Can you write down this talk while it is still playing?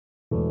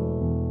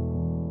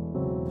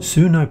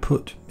Soon I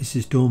put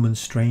Mrs. Dorman's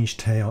strange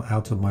tale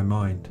out of my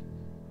mind.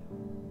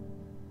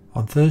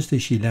 On Thursday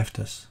she left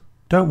us.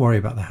 "Don't worry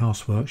about the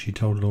housework," she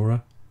told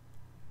Laura.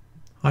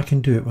 "I can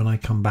do it when I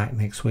come back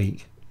next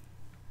week."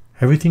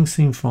 Everything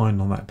seemed fine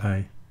on that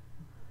day.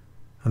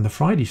 And the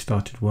Friday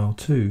started well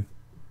too.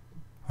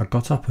 I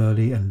got up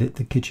early and lit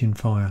the kitchen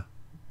fire.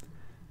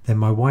 Then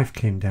my wife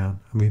came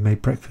down and we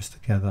made breakfast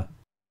together.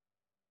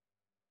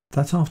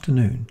 That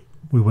afternoon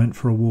we went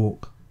for a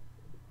walk.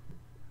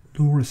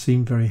 Laura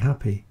seemed very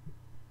happy,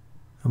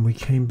 and we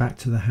came back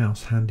to the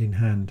house hand in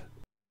hand.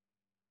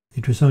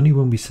 It was only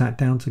when we sat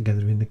down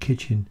together in the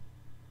kitchen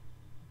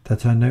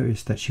that I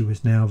noticed that she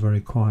was now very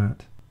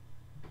quiet.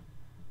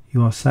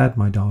 "You are sad,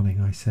 my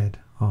darling," I said,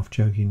 half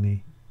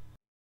jokingly.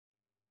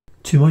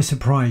 To my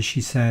surprise,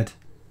 she said,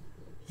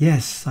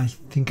 "Yes, I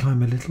think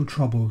I'm a little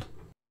troubled."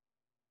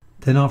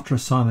 Then after a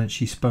silence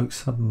she spoke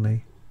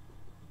suddenly.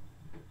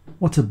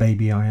 "What a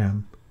baby I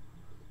am.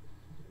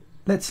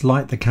 Let's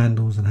light the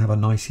candles and have a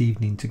nice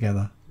evening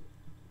together."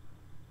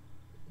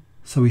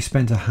 So we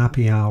spent a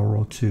happy hour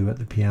or two at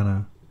the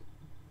piano.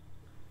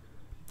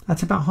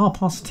 At about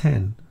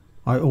 10:30,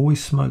 I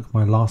always smoked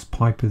my last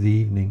pipe of the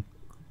evening.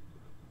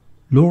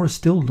 Laura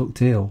still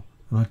looked ill,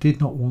 and I did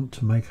not want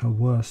to make her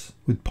worse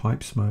with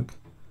pipe smoke.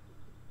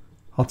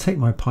 "I'll take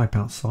my pipe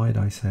outside,"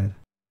 I said.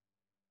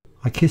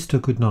 I kissed her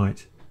good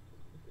night.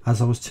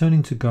 As I was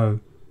turning to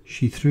go,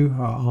 she threw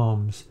her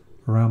arms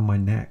around my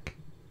neck.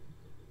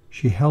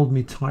 She held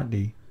me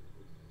tightly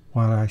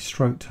while I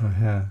stroked her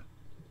hair.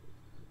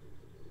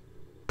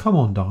 "Come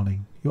on,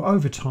 darling, you're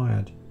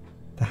overtired.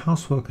 The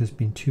housework has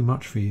been too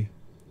much for you."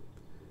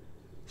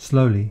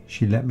 Slowly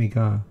she let me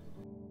go.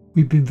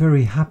 "We've been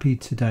very happy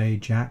today,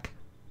 Jack,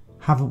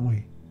 haven't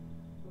we?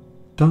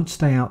 Don't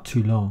stay out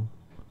too long."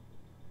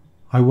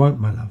 "I won't,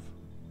 my love."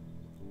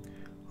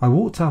 I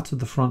walked out of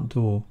the front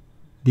door,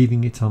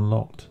 leaving it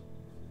unlocked.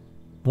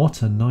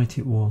 What a night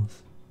it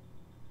was.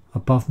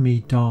 Above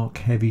me, dark,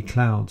 heavy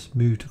clouds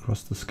moved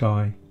across the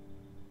sky.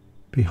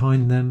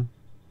 Behind them,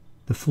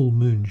 the full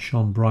moon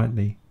shone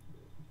brightly.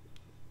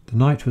 The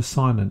night was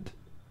silent.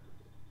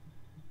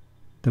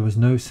 There was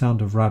no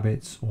sound of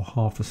rabbits or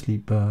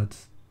half-asleep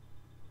birds.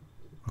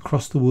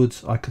 Across the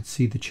woods I could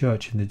see the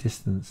church in the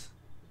distance.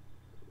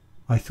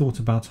 I thought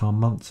about our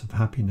months of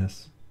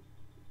happiness.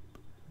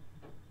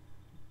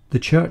 The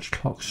church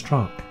clock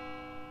struck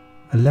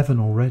 11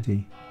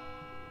 already.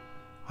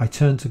 I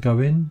turned to go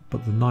in,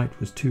 but the night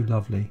was too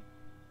lovely.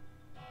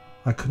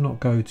 I could not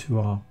go to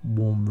our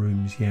warm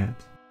rooms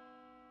yet.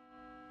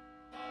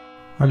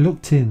 I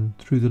looked in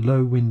through the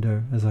low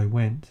window as I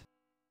went.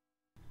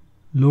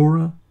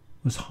 Laura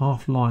was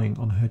half lying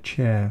on her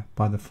chair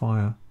by the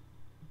fire.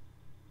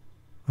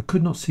 I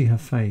could not see her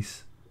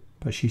face,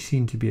 but she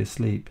seemed to be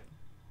asleep.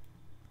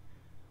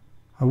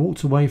 I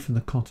walked away from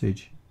the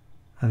cottage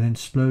and then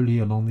slowly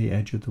along the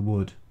edge of the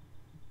wood.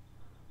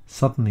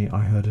 Suddenly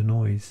I heard a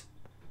noise.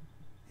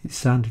 It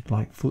sounded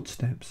like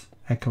footsteps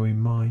echoing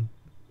mine.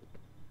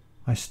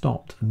 I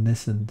stopped and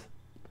listened.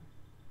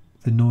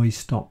 The noise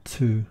stopped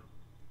too.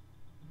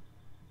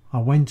 I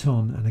went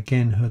on and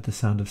again heard the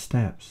sound of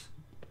steps.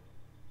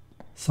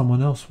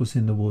 Someone else was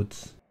in the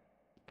woods.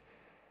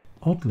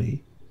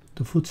 Oddly,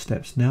 the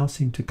footsteps now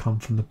seemed to come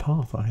from the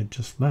path I had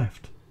just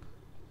left.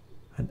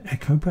 An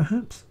echo,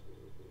 perhaps?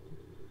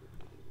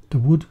 The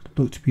wood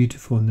looked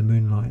beautiful in the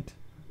moonlight.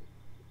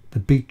 The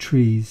big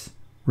trees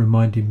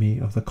reminded me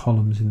of the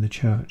columns in the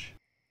church.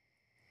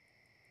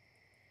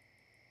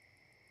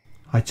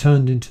 I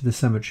turned into the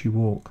cemetery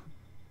walk.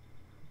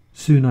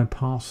 Soon I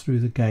passed through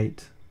the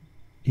gate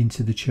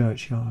into the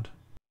churchyard.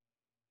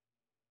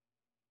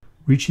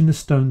 Reaching the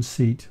stone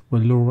seat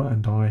where Laura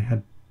and I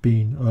had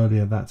been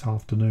earlier that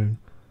afternoon,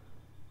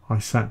 I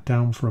sat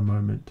down for a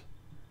moment.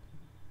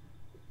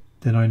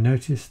 Then I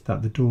noticed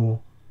that the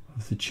door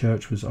of the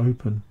church was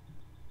open.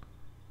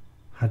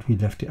 Had we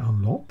left it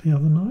unlocked the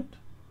other night?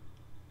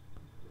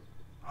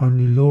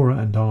 Only Laura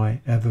and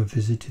I ever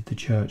visited the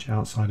church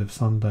outside of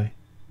Sunday.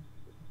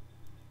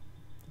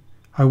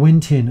 I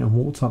went in and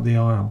walked up the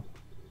aisle.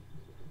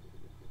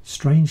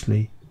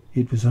 Strangely,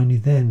 it was only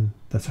then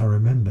that I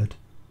remembered,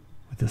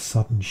 with a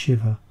sudden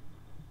shiver,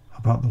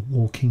 about the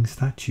walking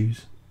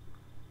statues.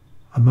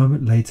 A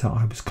moment later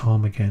I was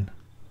calm again.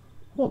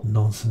 "What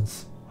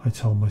nonsense," I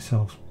told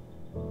myself.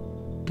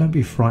 "Don't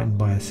be frightened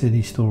by a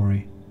silly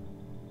story."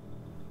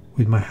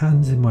 With my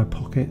hands in my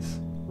pockets,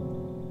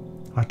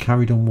 I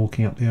carried on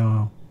walking up the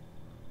aisle.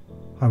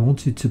 I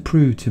wanted to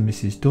prove to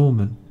Mrs.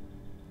 Dorman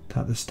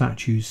that the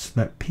statues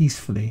slept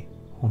peacefully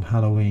on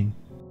Halloween.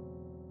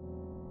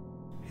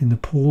 In the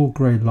poor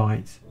grey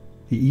light,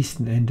 the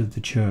eastern end of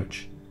the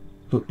church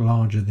looked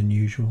larger than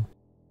usual.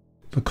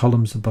 The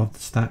columns above the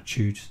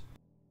statues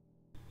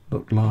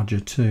looked larger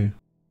too.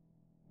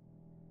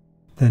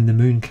 Then the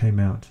moon came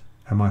out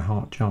and my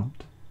heart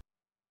jumped.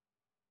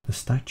 The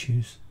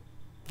statues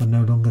were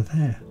no longer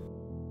there.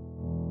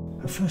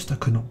 At first I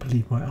could not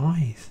believe my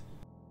eyes.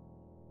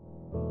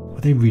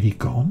 Were they really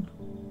gone?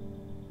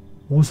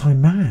 Was I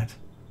mad?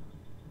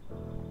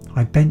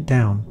 I bent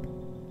down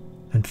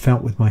and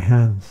felt with my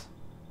hands.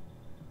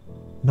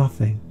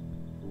 Nothing.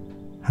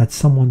 Had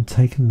someone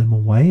taken them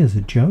away as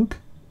a joke?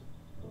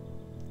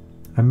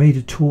 I made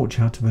a torch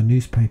out of a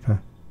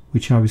newspaper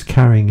which I was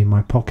carrying in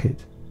my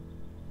pocket.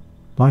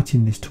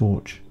 Lighting this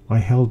torch, I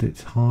held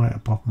it high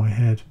above my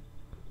head.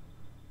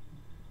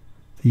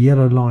 The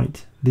yellow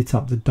light lit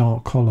up the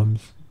dark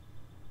columns.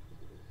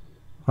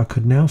 I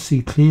could now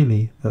see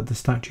clearly that the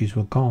statues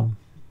were gone,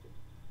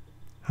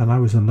 and I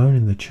was alone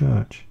in the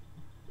church.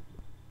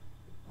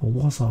 Or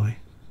was I?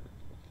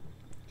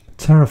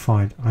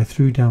 Terrified, I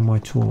threw down my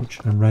torch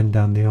and ran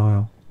down the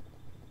aisle.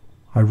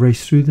 I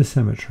raced through the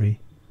cemetery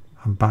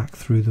and back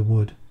through the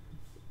wood.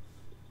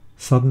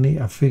 Suddenly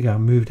a figure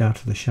moved out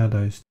of the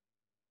shadows.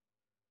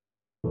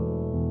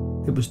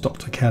 It was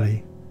Dr.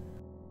 Kelly.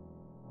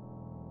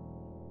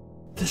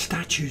 "The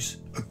statues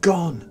are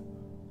gone!"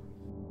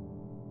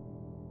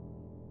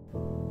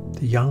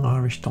 The young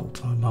Irish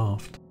doctor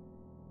laughed.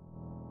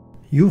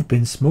 "You've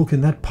been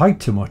smoking that pipe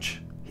too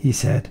much," he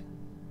said,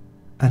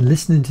 "and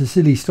listening to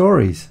silly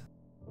stories.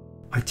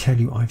 I tell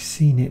you, I've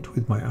seen it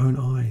with my own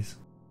eyes."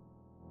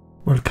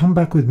 "Well, come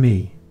back with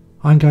me.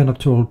 I'm going up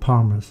to old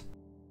Palmer's.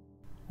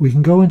 We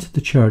can go into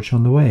the church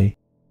on the way."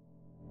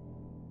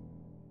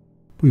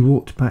 We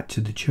walked back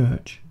to the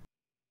church.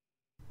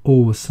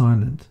 All was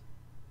silent.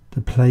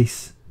 The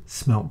place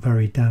smelt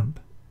very damp.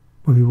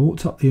 When we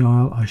walked up the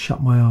aisle, I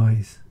shut my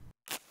eyes.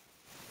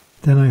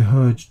 Then I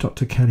heard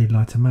Dr. Kelly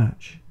light a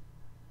match.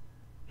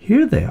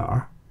 "Here they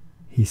are,"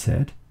 he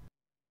said.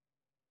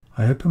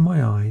 I opened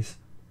my eyes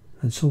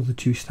and saw the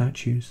two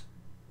statues.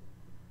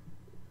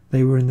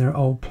 They were in their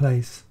old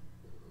place.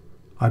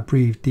 I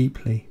breathed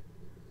deeply.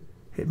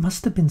 "It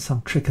must have been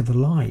some trick of the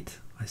light,"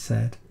 I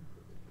said.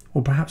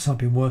 "Or perhaps I've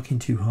been working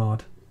too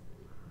hard.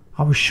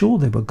 I was sure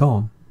they were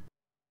gone."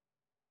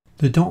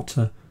 The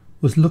doctor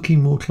was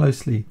looking more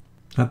closely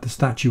at the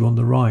statue on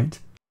the right.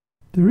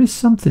 "There is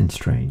something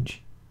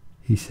strange,"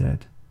 he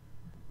said.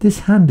 "This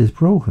hand is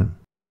broken."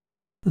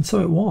 And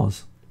so it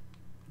was.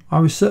 I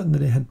was certain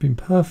that it had been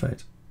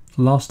perfect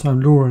the last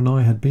time Laura and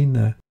I had been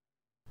there.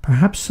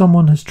 "Perhaps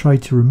someone has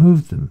tried to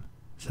remove them,"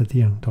 said the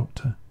young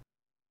doctor.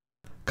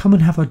 "Come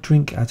and have a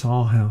drink at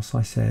our house,"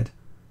 I said.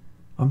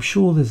 "I'm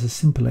sure there's a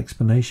simple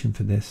explanation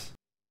for this."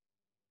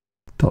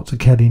 Dr.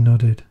 Kelly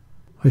nodded.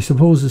 "I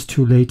suppose it's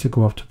too late to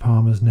go up to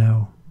Palmer's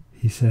now,"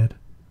 he said.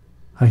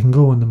 "I can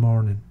go in the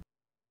morning."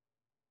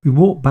 We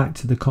walked back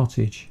to the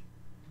cottage.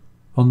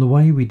 On the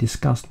way we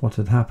discussed what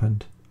had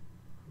happened.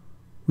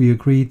 We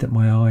agreed that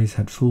my eyes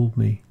had fooled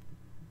me.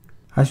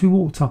 As we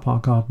walked up our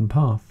garden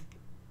path,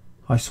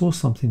 I saw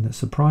something that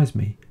surprised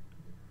me.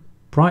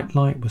 Bright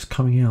light was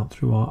coming out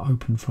through our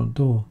open front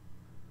door.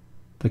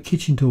 The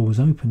kitchen door was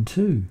open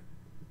too.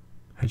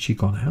 Had she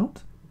gone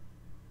out?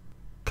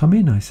 "Come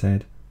in," I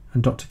said,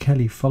 and Dr.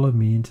 Kelly followed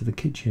me into the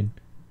kitchen.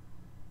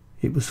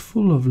 It was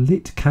full of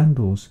lit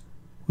candles,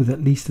 with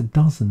at least a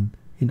dozen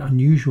in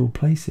unusual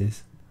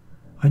places.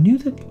 I knew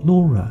that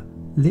Laura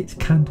lit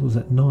candles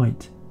at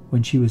night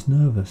when she was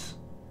nervous.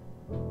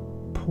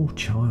 Poor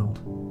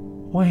child,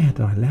 why had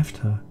I left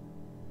her?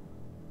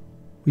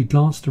 We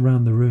glanced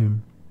around the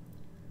room.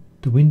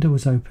 The window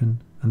was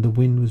open and the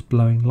wind was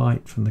blowing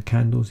light from the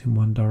candles in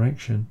one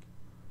direction.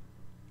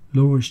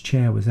 Laura's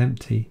chair was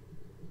empty.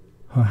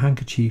 Her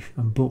handkerchief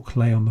and book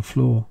lay on the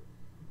floor.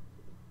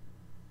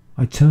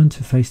 I turned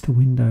to face the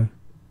window.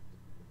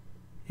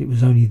 It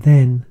was only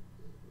then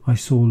I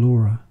saw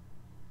Laura.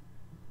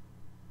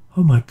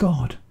 Oh my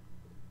God!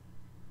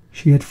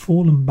 She had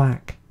fallen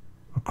back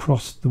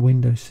across the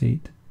window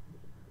seat.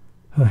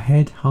 Her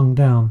head hung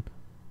down,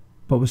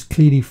 but was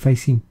clearly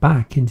facing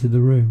back into the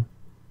room.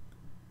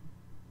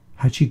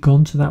 Had she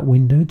gone to that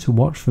window to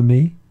watch for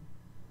me?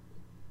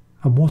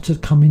 And what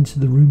had come into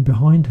the room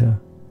behind her?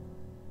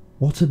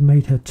 What had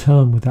made her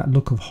turn with that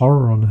look of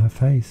horror on her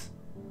face?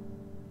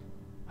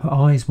 Her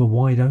eyes were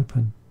wide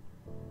open.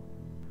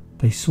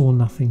 They saw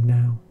nothing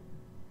now.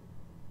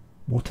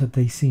 What had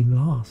they seen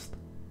last?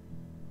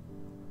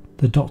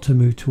 The doctor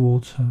moved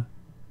towards her,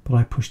 but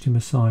I pushed him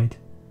aside.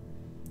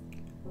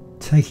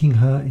 Taking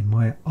her in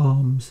my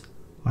arms,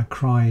 I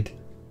cried,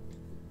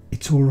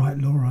 "It's all right,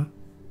 Laura.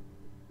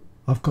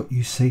 I've got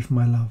you safe,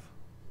 my love."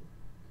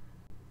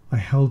 I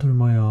held her in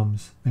my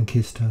arms and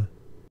kissed her,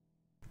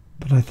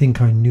 but I think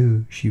I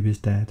knew she was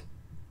dead.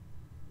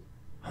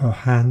 Her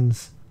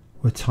hands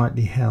were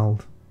tightly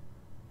held.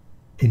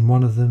 In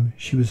one of them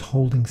she was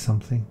holding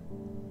something.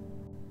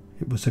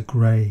 It was a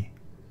grey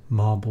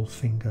marble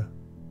finger.